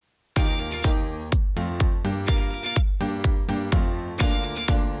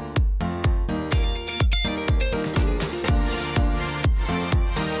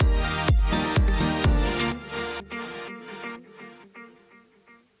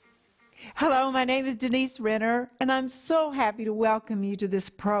Hello, my name is Denise Renner, and I'm so happy to welcome you to this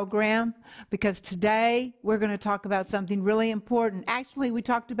program because today we're going to talk about something really important. Actually, we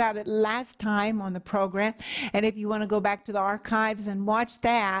talked about it last time on the program, and if you want to go back to the archives and watch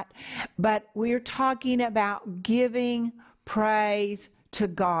that, but we're talking about giving praise to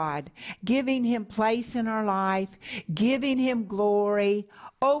God, giving Him place in our life, giving Him glory,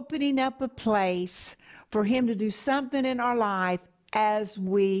 opening up a place for Him to do something in our life as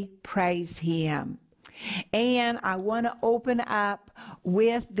we praise Him. And I want to open up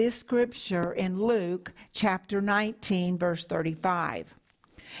with this scripture in Luke chapter 19, verse 35.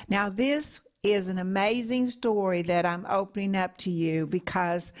 Now, this is an amazing story that I'm opening up to you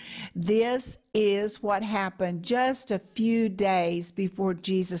because this is what happened just a few days before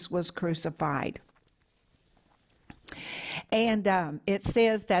Jesus was crucified. And it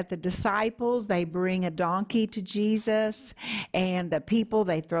says that the disciples, they bring a donkey to Jesus, and the people,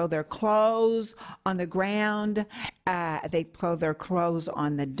 they throw their clothes on the ground. They throw their clothes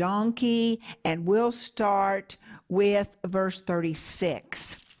on the donkey, and we'll start with verse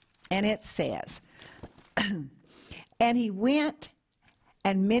 36. And it says, And he went,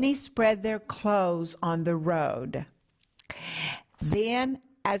 and many spread their clothes on the road. Then,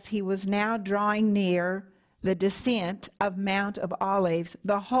 as he was now drawing near the descent of Mount of Olives,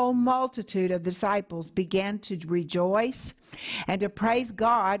 the whole multitude of disciples began to rejoice and to praise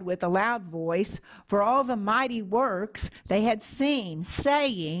God with a loud voice for all the mighty works they had seen,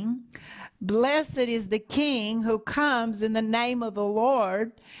 saying, Blessed is the King who comes in the name of the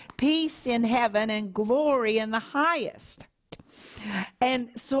Lord, peace in heaven and glory in the highest. And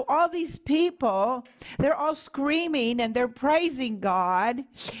so all these people, they're all screaming and they're praising God.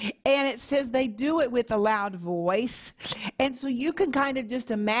 And it says they do it with a loud voice. And so you can kind of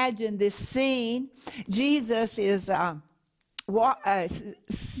just imagine this scene. Jesus is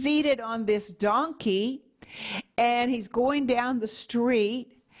seated on this donkey, and he's going down the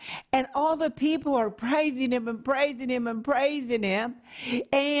street. And all the people are praising him and praising him and praising him.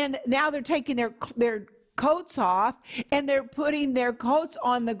 And now they're taking their coats off, and they're putting their coats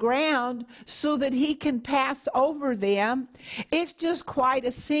on the ground so that he can pass over them. It's just quite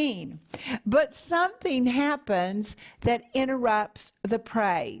a scene. But something happens that interrupts the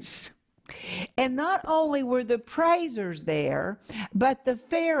praise. And not only were the praisers there, but the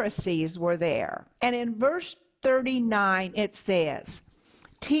Pharisees were there. And in verse 39 it says,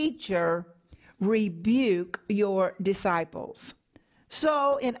 Teacher, rebuke your disciples.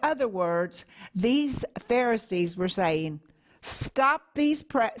 So, in other words, these Pharisees were saying, stop this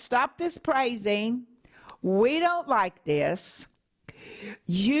praising. We don't like this.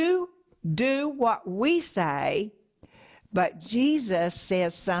 You do what we say. But Jesus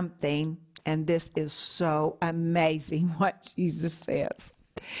says something, and this is so amazing what Jesus says.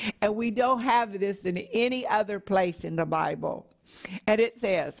 And we don't have this in any other place in the Bible. And it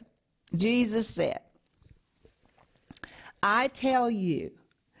says, Jesus said, I tell you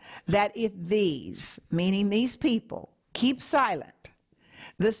that if these, meaning these people, keep silent,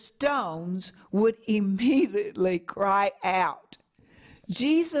 the stones would immediately cry out.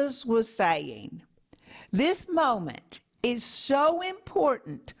 Jesus was saying, this moment is so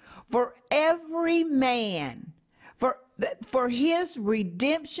important for every man, for his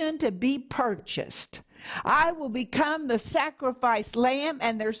redemption to be purchased. I will become the sacrifice lamb,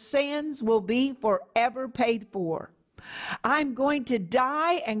 and their sins will be forever paid for. I'm going to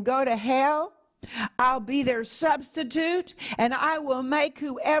die and go to hell. I'll be their substitute, and I will make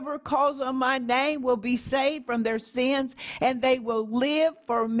whoever calls on my name will be saved from their sins, and they will live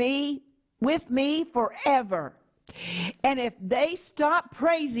with me forever. And if they stop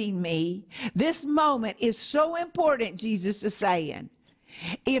praising me, this moment is so important, Jesus is saying.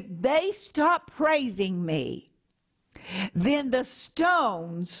 If they stop praising me, then the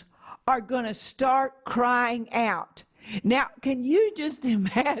stones are going to start crying out. Now, can you just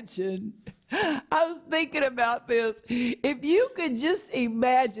imagine? I was thinking about this. If you could just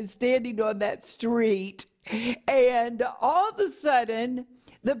imagine standing on that street, and all of a sudden,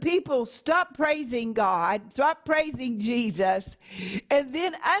 the people stop praising God, stop praising Jesus, and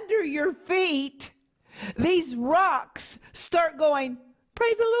then under your feet, these rocks start going,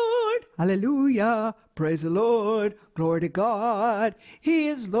 praise the Lord, hallelujah, praise the Lord, glory to God, He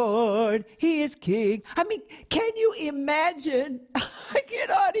is Lord, He is King. I mean, can you imagine? I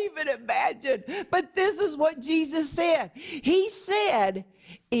cannot even imagine. But this is what Jesus said. He said,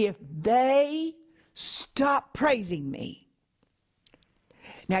 if they stop praising me.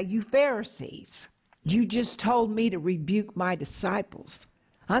 Now, you Pharisees, you just told me to rebuke my disciples.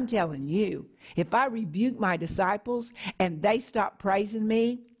 I'm telling you, if I rebuke my disciples and they stop praising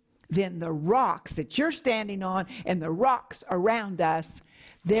me, then the rocks that you're standing on and the rocks around us,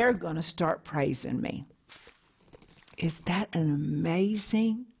 they're going to start praising me. Is that an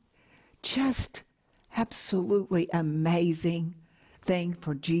amazing, just absolutely amazing thing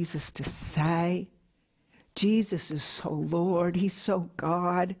for Jesus to say? Jesus is so Lord, he's so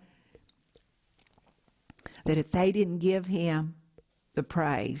God, that if they didn't give him the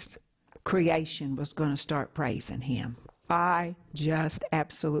praise, creation was going to start praising him. I just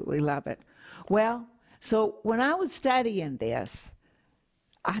absolutely love it. Well, so when I was studying this,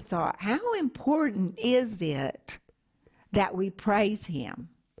 I thought, how important is it that we praise him?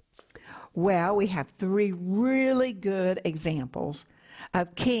 Well, we have 3 really good examples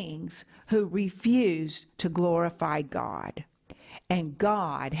of kings who refused to glorify God. And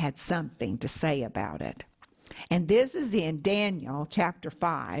God had something to say about it. And this is in Daniel chapter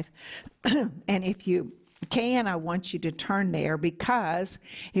 5. And if you can, I want you to turn there because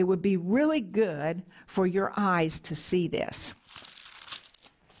it would be really good for your eyes to see this.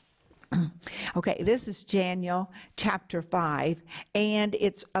 Okay, this is Daniel chapter 5, and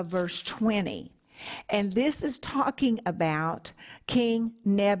it's verse 20. And this is talking about King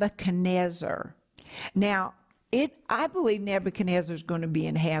Nebuchadnezzar. Now, I believe Nebuchadnezzar is going to be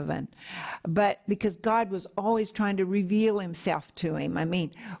in heaven, but because God was always trying to reveal himself to him. I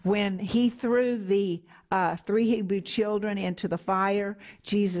mean, when he threw the 3 Hebrew children into the fire,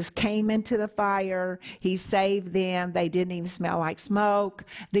 Jesus came into the fire. He saved them. They didn't even smell like smoke.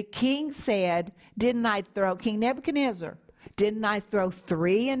 The king said, King Nebuchadnezzar, didn't I throw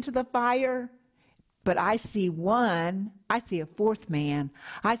 3 into the fire? But I see a 4th man.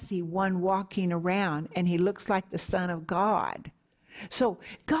 I see one walking around, and he looks like the Son of God. So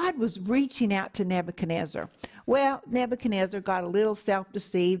God was reaching out to Nebuchadnezzar. Well, Nebuchadnezzar got a little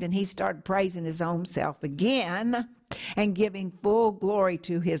self-deceived, and he started praising his own self again and giving full glory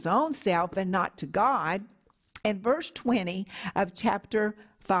to his own self and not to God. And verse 20 of chapter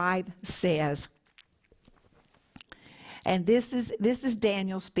 5 says, and this is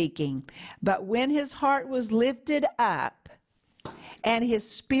Daniel speaking. But when his heart was lifted up and his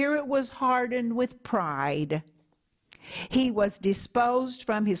spirit was hardened with pride, he was disposed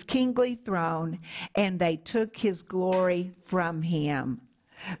from his kingly throne, and they took his glory from him.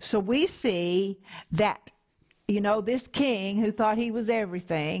 So we see that, this king who thought he was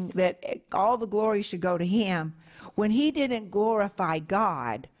everything, that all the glory should go to him, when he didn't glorify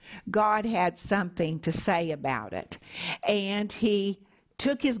God, God had something to say about it. And he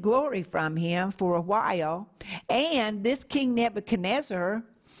took his glory from him for a while. And this King Nebuchadnezzar,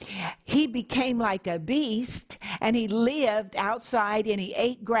 he became like a beast, and he lived outside and he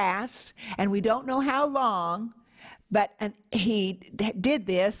ate grass, and we don't know how long, but he did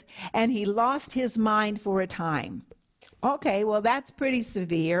this, and he lost his mind for a time. Okay, well, that's pretty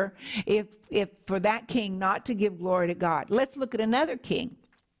severe if for that king not to give glory to God. Let's look at another king.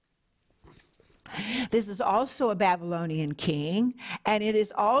 This is also a Babylonian king, and it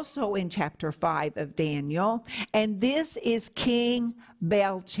is also in chapter 5 of Daniel, and this is King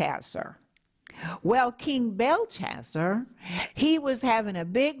Belshazzar. Well, King Belshazzar, he was having a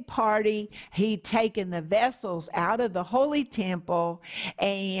big party. He'd taken the vessels out of the holy temple,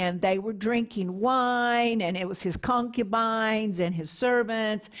 and they were drinking wine, and it was his concubines and his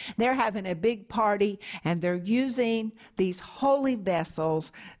servants. They're having a big party, and they're using these holy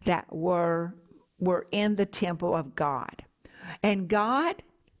vessels that were in the temple of God. And God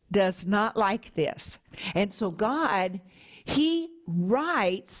does not like this. And so God, he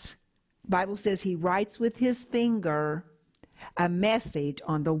writes, the Bible says he writes with his finger a message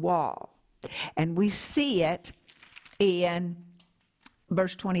on the wall. And we see it in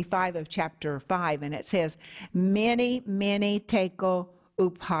verse 25 of chapter 5. And it says, many, many tekel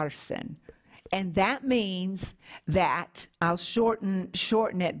upharsin. And that means that, I'll shorten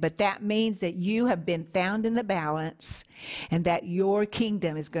it, but that means that you have been found in the balance and that your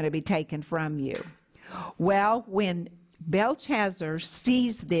kingdom is going to be taken from you. Well, when Belshazzar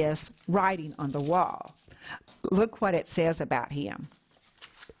sees this writing on the wall, look what it says about him.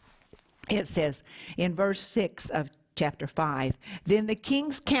 It says in verse 6 of chapter 5, then the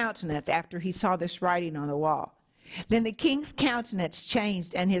king's countenance, after he saw this writing on the wall, then the king's countenance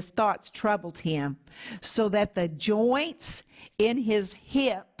changed, and his thoughts troubled him, so that the joints in his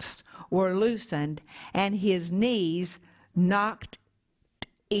hips were loosened, and his knees knocked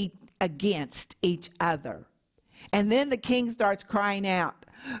against each other. And then the king starts crying out,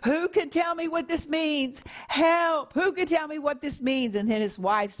 who can tell me what this means? Help! Who can tell me what this means? And then his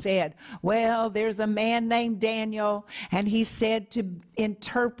wife said, well, there's a man named Daniel, and he's said to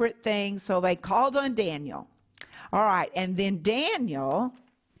interpret things. So they called on Daniel. All right, and then Daniel,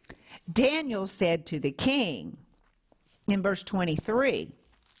 Daniel said to the king, in verse 23,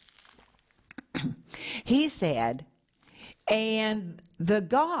 he said, and the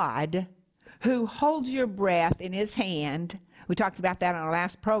God who holds your breath in his hand, we talked about that on our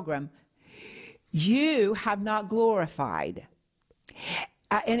last program, you have not glorified.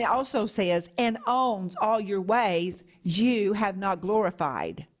 And it also says, and owns all your ways, you have not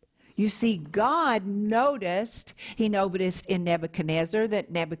glorified. You see, God noticed, he noticed in Nebuchadnezzar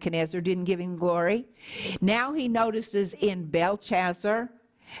that Nebuchadnezzar didn't give him glory. Now he notices in Belshazzar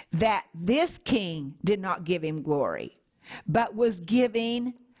that this king did not give him glory, but was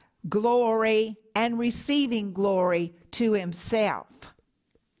giving glory and receiving glory to himself.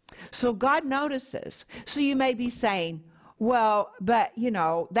 So God notices. So you may be saying, well, but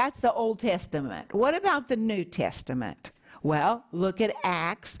that's the Old Testament. What about the New Testament? Well, look at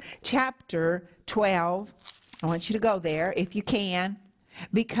Acts chapter 12. I want you to go there if you can,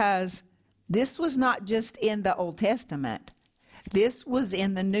 because this was not just in the Old Testament. This was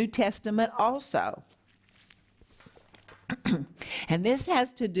in the New Testament also. And this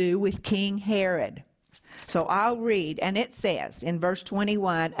has to do with King Herod. So I'll read, and it says in verse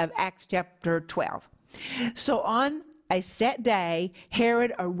 21 of Acts chapter 12. So on a set day,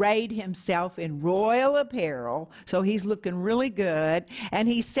 Herod arrayed himself in royal apparel, so he's looking really good, and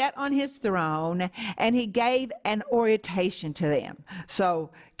he sat on his throne, and he gave an oration to them.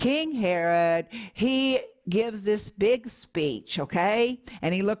 So King Herod, he gives this big speech, okay?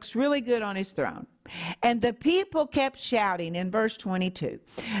 And he looks really good on his throne. And the people kept shouting in verse 22,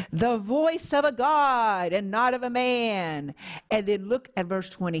 the voice of a God and not of a man. And then look at verse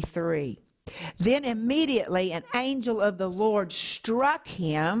 23. Then immediately an angel of the Lord struck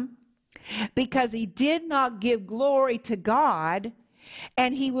him because he did not give glory to God,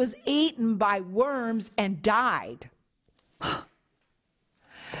 and he was eaten by worms and died.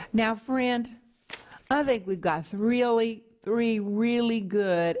 Now, friend, I think we've got three really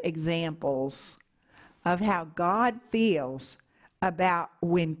good examples of how God feels about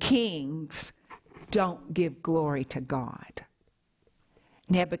when kings don't give glory to God.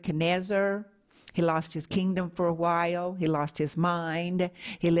 Nebuchadnezzar, he lost his kingdom for a while. He lost his mind.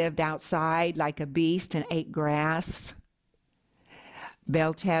 He lived outside like a beast and ate grass.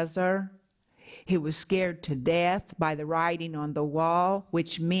 Belshazzar, he was scared to death by the writing on the wall,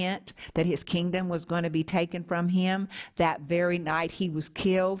 which meant that his kingdom was going to be taken from him. That very night he was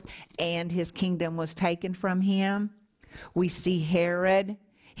killed and his kingdom was taken from him. We see Herod.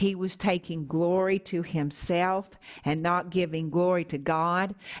 He was taking glory to himself and not giving glory to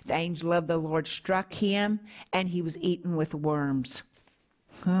God. The angel of the Lord struck him, and he was eaten with worms.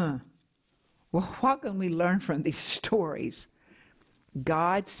 Well, what can we learn from these stories?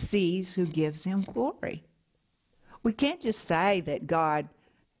 God sees who gives him glory. We can't just say that God,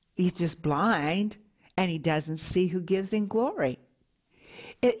 he's just blind and he doesn't see who gives him glory.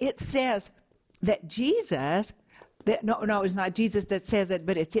 It says that Jesus... No, it's not Jesus that says it,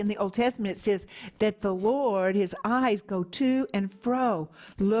 but it's in the Old Testament. It says that the Lord, his eyes go to and fro,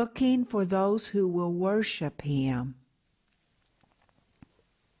 looking for those who will worship him.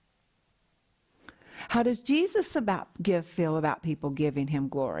 How does Jesus feel about people giving him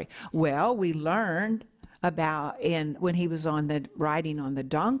glory? Well, we learned about when he was riding on the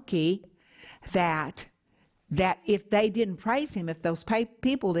donkey that if they didn't praise him, if those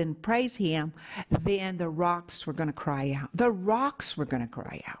people didn't praise him, then the rocks were going to cry out. The rocks were going to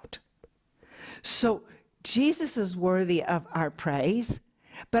cry out. So Jesus is worthy of our praise.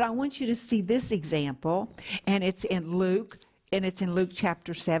 But I want you to see this example, and it's in Luke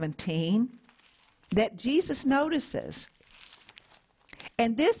chapter 17, that Jesus notices.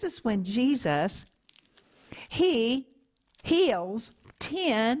 And this is when Jesus, he heals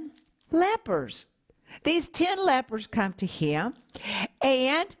 10 lepers. These 10 lepers come to him,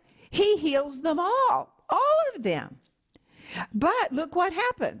 and he heals them all of them. But look what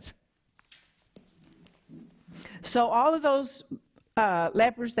happens. So all of those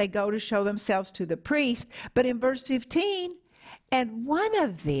lepers, they go to show themselves to the priest. But in verse 15, and one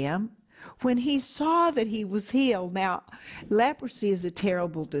of them, when he saw that he was healed. Now, leprosy is a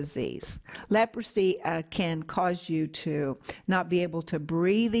terrible disease. Leprosy can cause you to not be able to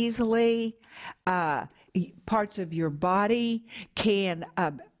breathe easily. Parts of your body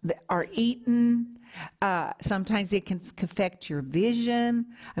are eaten. Sometimes it can affect your vision.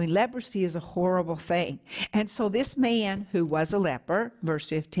 I mean, leprosy is a horrible thing. And so this man who was a leper, verse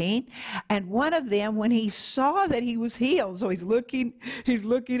 15, and one of them, when he saw that he was healed, so he's looking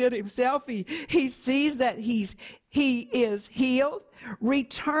at himself, he sees that he is healed,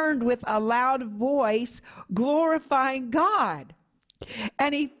 returned with a loud voice, glorifying God.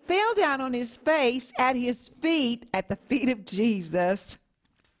 And he fell down on his face at the feet of Jesus,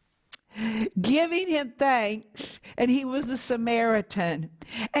 giving him thanks, and he was a Samaritan.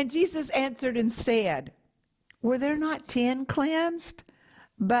 And Jesus answered and said, were there not 10 cleansed?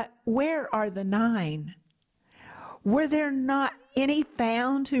 But where are the 9? Were there not any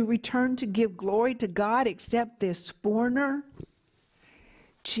found who returned to give glory to God except this foreigner?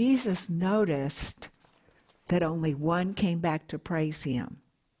 Jesus noticed that only one came back to praise him.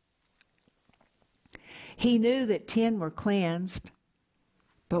 He knew that 10 were cleansed,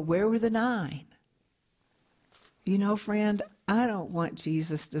 but where were the 9? You know, friend, I don't want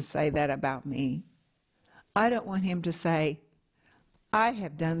Jesus to say that about me. I don't want him to say, I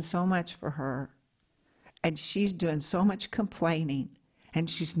have done so much for her, and she's doing so much complaining, and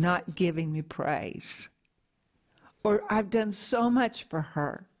she's not giving me praise. Or I've done so much for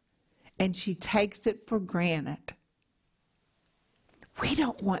her, and she takes it for granted. We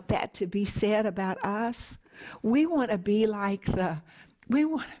don't want that to be said about us. We want to be like the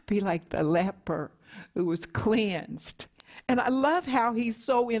leper who was cleansed. And I love how he's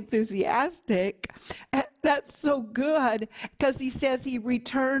so enthusiastic. That's so good, because he says he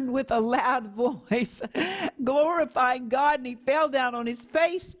returned with a loud voice, glorifying God, and he fell down on his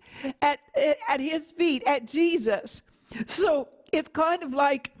face at his feet, at Jesus. So it's kind of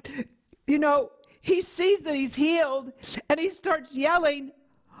like, you know, he sees that he's healed, and he starts yelling,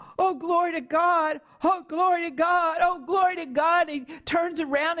 oh, glory to God, oh, glory to God, oh, glory to God. He turns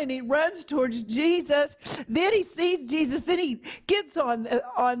around and he runs towards Jesus. Then he sees Jesus, then he gets on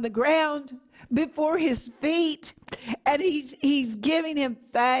the ground before his feet, and he's giving him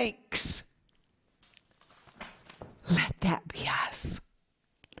thanks. Let that be us.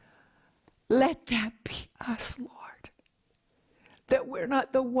 Let that be us, Lord. That we're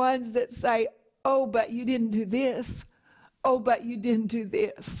not the ones that say, oh, but you didn't do this. Oh, but you didn't do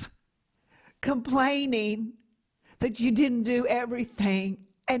this. Complaining that you didn't do everything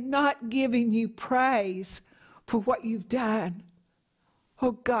and not giving you praise for what you've done.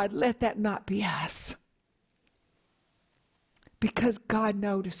 Oh, God, let that not be us. Because God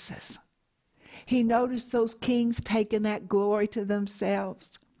notices. He noticed those kings taking that glory to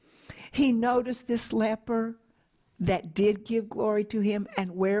themselves. He noticed this leper that did give glory to him,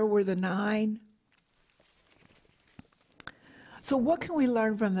 and where were the 9? So what can we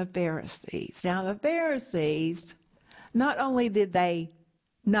learn from the Pharisees? Now, the Pharisees, not only did they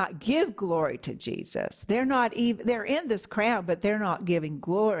not give glory to Jesus, they're in this crowd, but they're not giving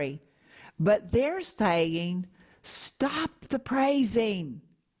glory. But they're saying, stop the praising.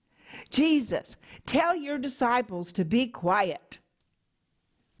 Jesus, tell your disciples to be quiet.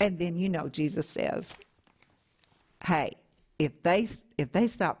 And then, you know, Jesus says, hey, if they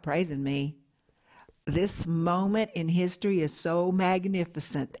stop praising me, this moment in history is so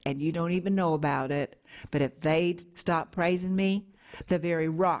magnificent and you don't even know about it. But if they stop praising me, the very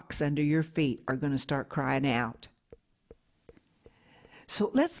rocks under your feet are going to start crying out.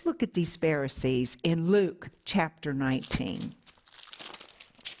 So let's look at these Pharisees in Luke chapter 19.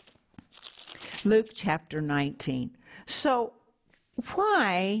 Luke chapter 19. So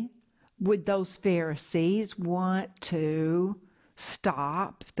why would those Pharisees want to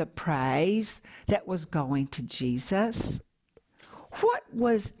stop the praise that was going to Jesus? What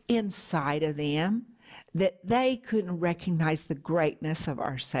was inside of them that they couldn't recognize the greatness of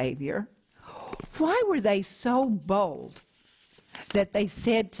our Savior? Why were they so bold that they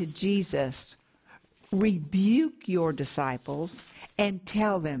said to Jesus, rebuke your disciples and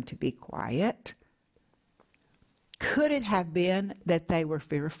tell them to be quiet? Could it have been that they were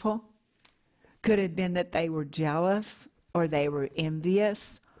fearful? Could it have been that they were jealous, or they were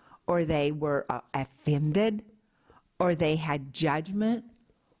envious, or they were offended, or they had judgment,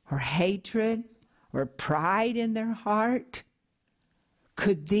 or hatred, or pride in their heart?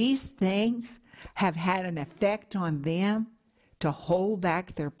 Could these things have had an effect on them to hold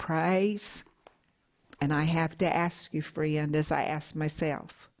back their praise? And I have to ask you, friend, as I ask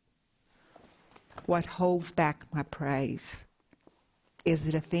myself, what holds back my praise? Is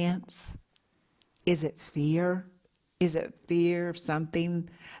it offense? Is it fear? Is it fear of something,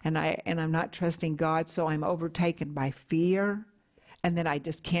 and I'm not trusting God, so I'm overtaken by fear, and then I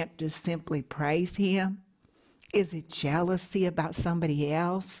just can't just simply praise Him? Is it jealousy about somebody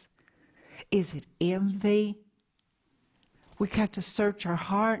else? Is it envy? We got to search our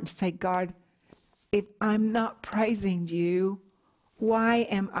heart and say, God, if I'm not praising you, why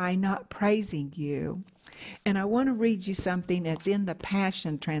am I not praising you? And I want to read you something that's in the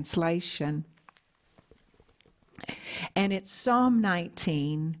Passion Translation. And it's Psalm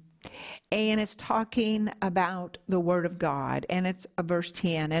 19, And it's talking about the Word of God. And it's verse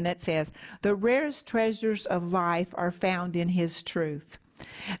 10. And it says, the rarest treasures of life are found in His truth.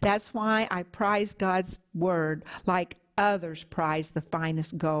 That's why I prize God's Word like others prize the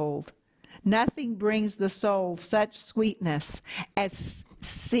finest gold. Nothing brings the soul such sweetness as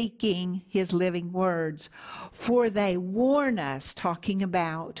seeking His living words, for they warn us, talking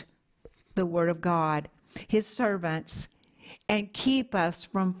about the Word of God, His servants, and keep us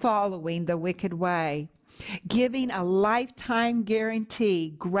from following the wicked way, giving a lifetime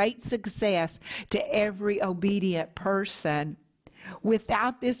guarantee, great success to every obedient person.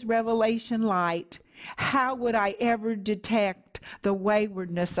 Without this revelation light, how would I ever detect the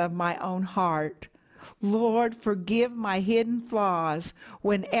waywardness of my own heart? Lord, forgive my hidden flaws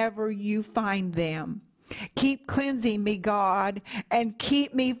whenever you find them. Keep cleansing me, God, and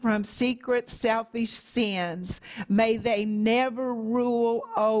keep me from secret selfish sins. May they never rule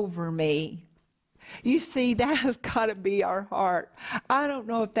over me. You see, that has got to be our heart. I don't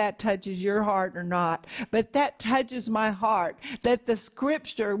know if that touches your heart or not, but that touches my heart. That the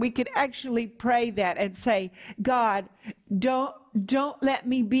scripture, we could actually pray that and say, God, don't let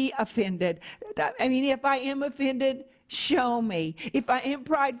me be offended. I mean, if I am offended, show me. If I am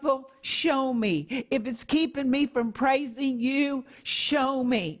prideful, show me. If it's keeping me from praising you, show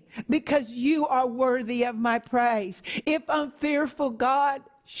me. Because you are worthy of my praise. If I'm fearful, God,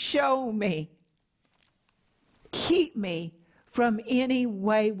 show me. Keep me from any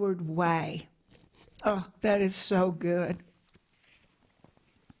wayward way. Oh, that is so good.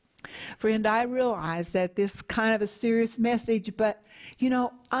 Friend, I realize that this is kind of a serious message, but,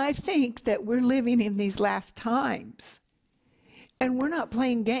 I think that we're living in these last times. And we're not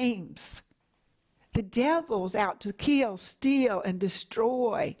playing games. The devil's out to kill, steal, and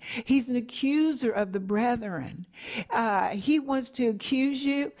destroy. He's an accuser of the brethren. He wants to accuse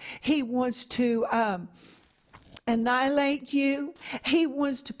you. He wants to annihilate you. He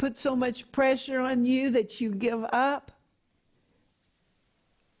wants to put so much pressure on you that you give up.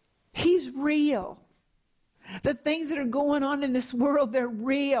 He's real. The things that are going on in this world, they're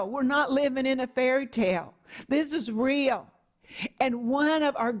real. We're not living in a fairy tale. This is real. And one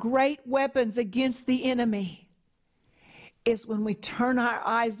of our great weapons against the enemy is when we turn our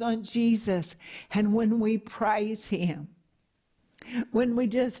eyes on Jesus and when we praise Him. When we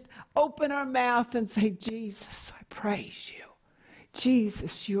just open our mouth and say, Jesus, I praise you.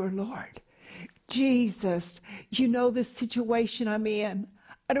 Jesus, you're Lord. Jesus, you know this situation I'm in.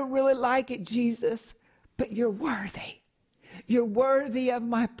 I don't really like it, Jesus, but you're worthy. You're worthy of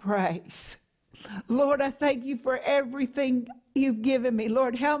my praise. Lord, I thank you for everything you've given me.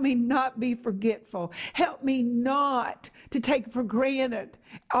 Lord, help me not be forgetful. Help me not to take for granted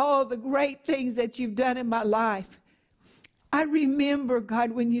all the great things that you've done in my life. I remember,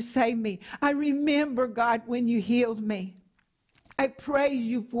 God, when you saved me. I remember, God, when you healed me. I praise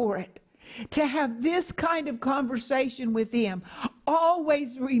you for it. To have this kind of conversation with Him,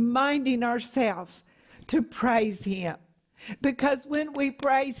 always reminding ourselves to praise Him. Because when we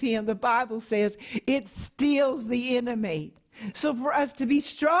praise Him, the Bible says it steals the enemy. So for us to be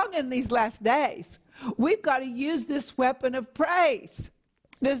strong in these last days, we've got to use this weapon of praise.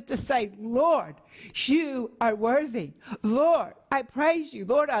 Just to say, Lord, you are worthy. Lord, I praise you.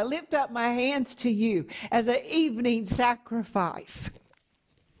 Lord, I lift up my hands to you as an evening sacrifice.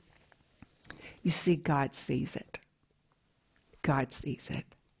 You see, God sees it. God sees it.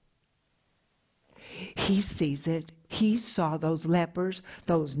 He sees it. He saw those lepers,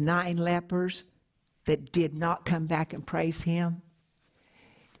 those 9 lepers that did not come back and praise Him.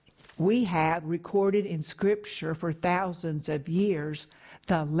 We have recorded in Scripture for thousands of years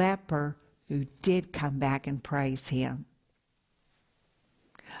the leper who did come back and praise Him.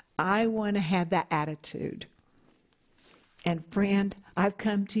 I want to have that attitude. And friend, I've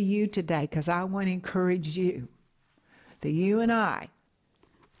come to you today because I want to encourage you that you and I,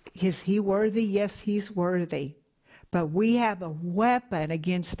 is He worthy? Yes, He's worthy. But we have a weapon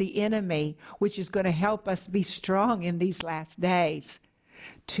against the enemy, which is going to help us be strong in these last days,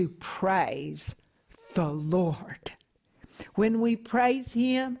 to praise the Lord. When we praise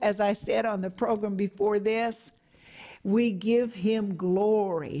Him, as I said on the program before this, we give Him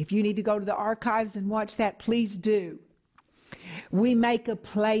glory. If you need to go to the archives and watch that, please do. We make a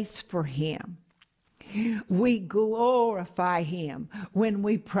place for Him. We glorify Him when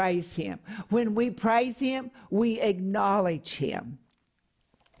we praise Him. When we praise Him, we acknowledge Him.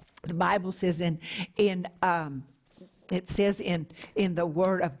 The Bible says in the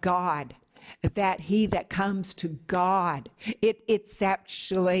Word of God that he that comes to God, it's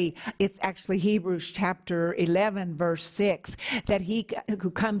actually Hebrews chapter 11, verse 6, that he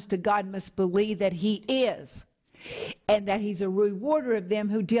who comes to God must believe that he is, and that he's a rewarder of them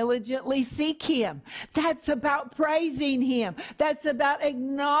who diligently seek him. That's about praising him. That's about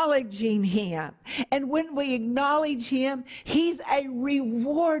acknowledging him. And when we acknowledge him, he's a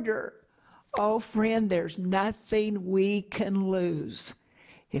rewarder. Oh, friend, there's nothing we can lose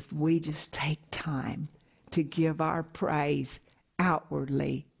if we just take time to give our praise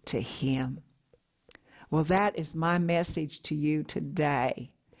outwardly to him. Well, that is my message to you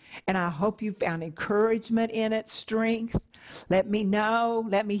today. And I hope you found encouragement in it, strength. Let me know.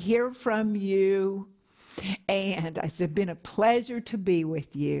 Let me hear from you. And it's been a pleasure to be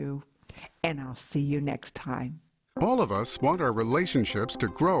with you. And I'll see you next time. All of us want our relationships to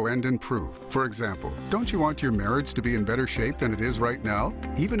grow and improve. For example, don't you want your marriage to be in better shape than it is right now?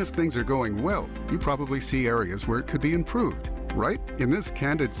 Even if things are going well, you probably see areas where it could be improved. Right? In this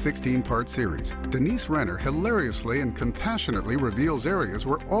candid 16-part series, Denise Renner hilariously and compassionately reveals areas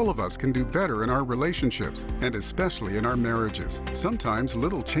where all of us can do better in our relationships, and especially in our marriages. Sometimes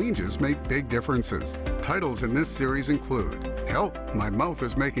little changes make big differences. Titles in this series include, Help, My Mouth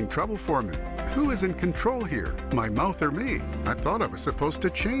is Making Trouble for Me. Who is in control here, my mouth or me? I thought I was supposed to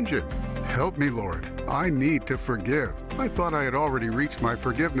change it. Help me, Lord. I need to forgive. I thought I had already reached my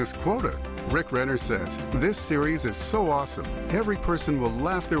forgiveness quota. Rick Renner says, this series is so awesome. Every person will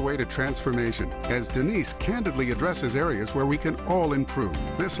laugh their way to transformation as Denise candidly addresses areas where we can all improve.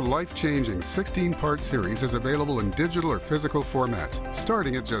 This life-changing 16-part series is available in digital or physical formats,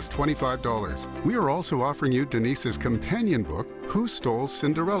 starting at just $25. We are also offering you Denise's companion book, Who Stole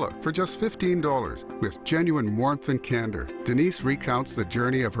Cinderella, for just $15. With genuine warmth and candor, Denise recounts the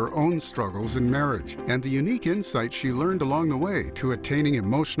journey of her own struggles in marriage and the unique insights she learned along the way to attaining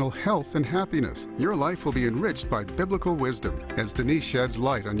emotional health and happiness. Your life will be enriched by biblical wisdom as Denise sheds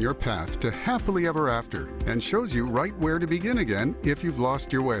light on your path to happily ever after and shows you right where to begin again if you've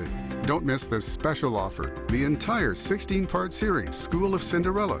lost your way. Don't miss this special offer, the entire 16-part series, School of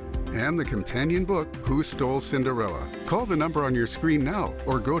Cinderella, and the companion book, Who Stole Cinderella. Call the number on your screen now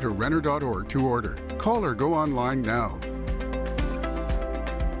or go to Renner.org to order. Call or go online now.